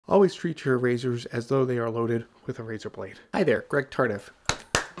Always treat your razors as though they are loaded with a razor blade. Hi there, Greg Tardif.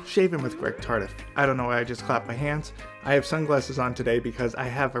 Shaving with Greg Tardif. I don't know why I just clapped my hands. I have sunglasses on today because I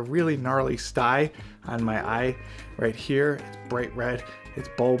have a really gnarly sty on my eye right here. It's bright red, it's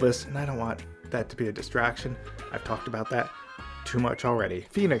bulbous, and I don't want that to be a distraction. I've talked about that too much already.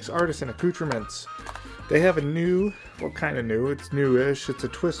 Phoenix Artisan Accoutrements. They have a new, well, kind of new, it's newish. It's a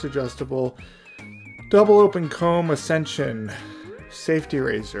twist adjustable double open comb Ascension safety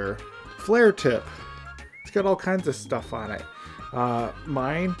razor. Flare tip. It's got all kinds of stuff on it.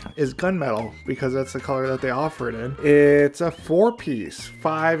 Mine is gunmetal because that's the color that they offer it in. It's a 4-piece,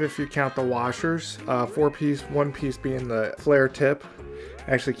 5 if you count the washers. 4-piece, 1 piece being the flare tip.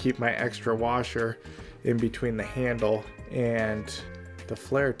 I actually keep my extra washer in between the handle and the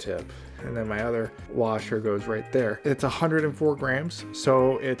flare tip, and then my other washer goes right there. It's 104 grams,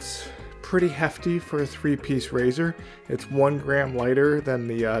 so it's pretty hefty for a 3-piece razor. It's 1 gram lighter than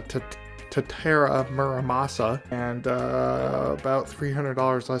the Tatara Muramasa, and about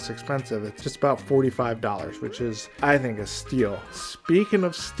 $300 less expensive. It's just about $45, which is, I think, a steal. Speaking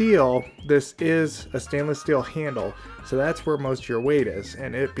of steel, this is a stainless steel handle, so that's where most of your weight is,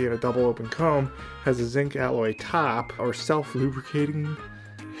 and it being a double open comb has a zinc alloy top, or self-lubricating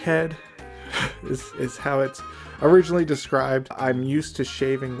head is how it's originally described. I'm used to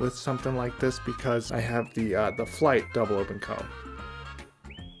shaving with something like this because I have the Flight double open comb.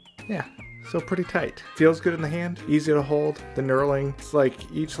 Yeah, so pretty tight. Feels good in the hand, easy to hold. The knurling, it's like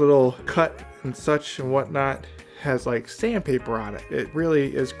each little cut and such and whatnot has like sandpaper on it. It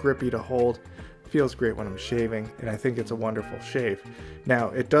really is grippy to hold. Feels great when I'm shaving, and I think it's a wonderful shave. Now,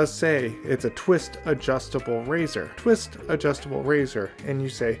 it does say it's a twist adjustable razor. Twist adjustable razor, and you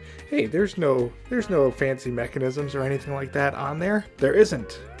say, hey, there's no fancy mechanisms or anything like that on there. There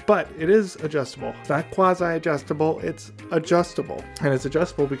isn't. But it is adjustable. It's not quasi-adjustable, it's adjustable. And it's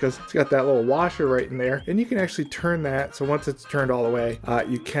adjustable because it's got that little washer right in there. And you can actually turn that, so once it's turned all the way,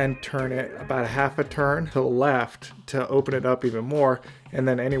 you can turn it about a half a turn to the left to open it up even more. And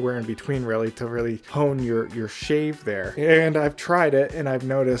then anywhere in between really to really hone your shave there. And I've tried it and I've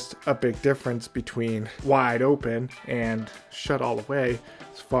noticed a big difference between wide open and shut all the way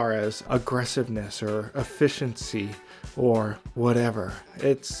as far as aggressiveness or efficiency or whatever.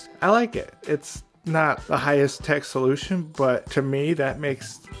 I like it. It's not the highest tech solution, but to me that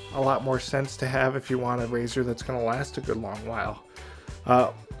makes a lot more sense to have if you want a razor that's going to last a good long while.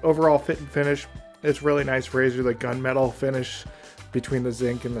 Overall fit and finish, it's really nice razor. The gunmetal finish between the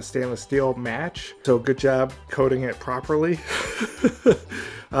zinc and the stainless steel match, so good job coating it properly.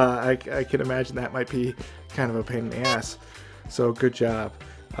 I can imagine that might be kind of a pain in the ass, so good job.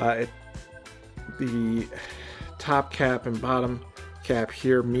 The top cap and bottom cap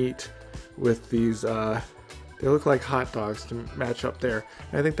here meet with these, they look like hot dogs to match up there.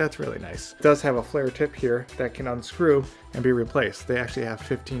 And I think that's really nice. It does have a flare tip here that can unscrew and be replaced. They actually have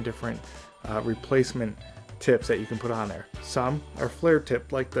 15 different replacement tips that you can put on there. Some are flare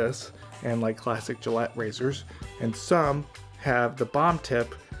tip like this and like classic Gillette razors, and some have the bomb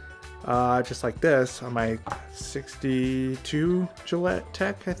tip just like this on my 62 Gillette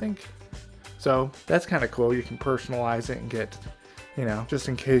Tech, I think. So that's kind of cool. You can personalize it and get, you know, just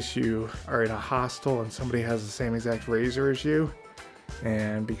in case you are in a hostel and somebody has the same exact razor as you,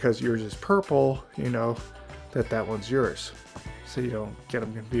 and because yours is purple, you know that one's yours, so you don't get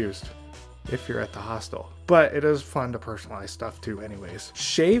them confused if you're at the hostel. But it is fun to personalize stuff too anyways.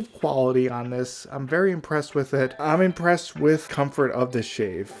 Shave quality on this, I'm very impressed with it. I'm impressed with comfort of the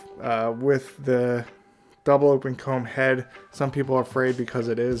shave. With the double open comb head, some people are afraid because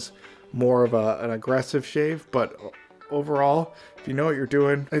it is more of an aggressive shave, but overall, if you know what you're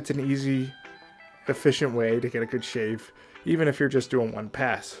doing, it's an easy, efficient way to get a good shave, even if you're just doing one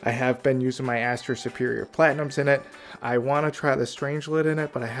pass. I have been using my Astra Superior Platinums in it. I want to try the Strange Lid in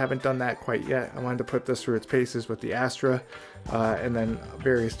it, but I haven't done that quite yet. I wanted to put this through its paces with the Astra, and then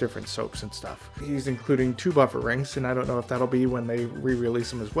various different soaps and stuff. He's including 2 buffer rings, and I don't know if that'll be when they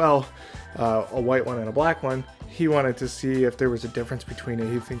re-release them as well, a white one and a black one. He wanted to see if there was a difference between it.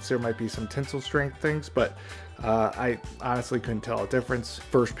 He thinks there might be some tensile strength things, but I honestly couldn't tell a difference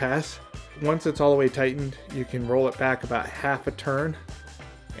first pass. Once it's all the way tightened, you can roll it back about half a turn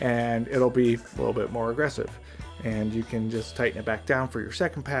and it'll be a little bit more aggressive. And you can just tighten it back down for your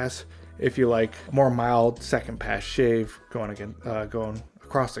second pass if you like a more mild second pass shave going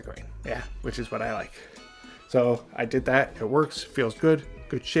across the grain. Yeah, which is what I like. So I did that. It works, feels good,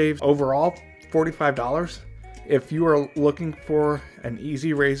 good shave. Overall, $45. If you are looking for an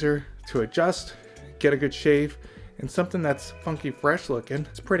easy razor to adjust, get a good shave, and something that's funky fresh looking,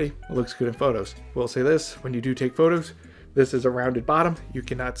 it's pretty, it looks good in photos. We'll say this, when you do take photos, This is a rounded bottom. You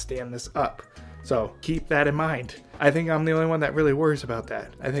cannot stand this up. So keep that in mind. I think I'm the only one that really worries about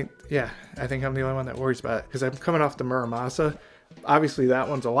that. I think I'm the only one that worries about it because I'm coming off the Muramasa. Obviously that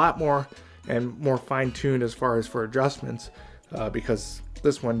one's a lot more and more fine-tuned as far as for adjustments because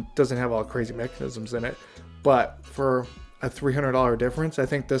this one doesn't have all crazy mechanisms in it. But for a $300 difference, I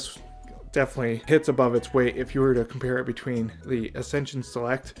think this definitely hits above its weight if you were to compare it between the Ascension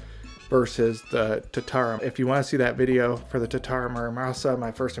Select versus the Tatara. If you want to see that video for the Tatara Muramasa, my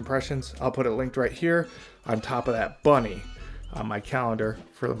first impressions, I'll put it linked right here on top of that bunny on my calendar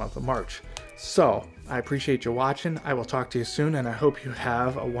for the month of March. So I appreciate you watching. I will talk to you soon, and I hope you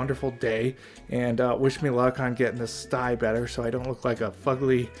have a wonderful day, and wish me luck on getting this sty better so I don't look like a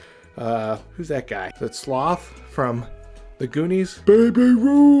fugly, who's that guy? That sloth from the Goonies? Baby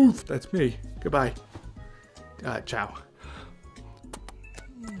Ruth! That's me. Goodbye. Ciao.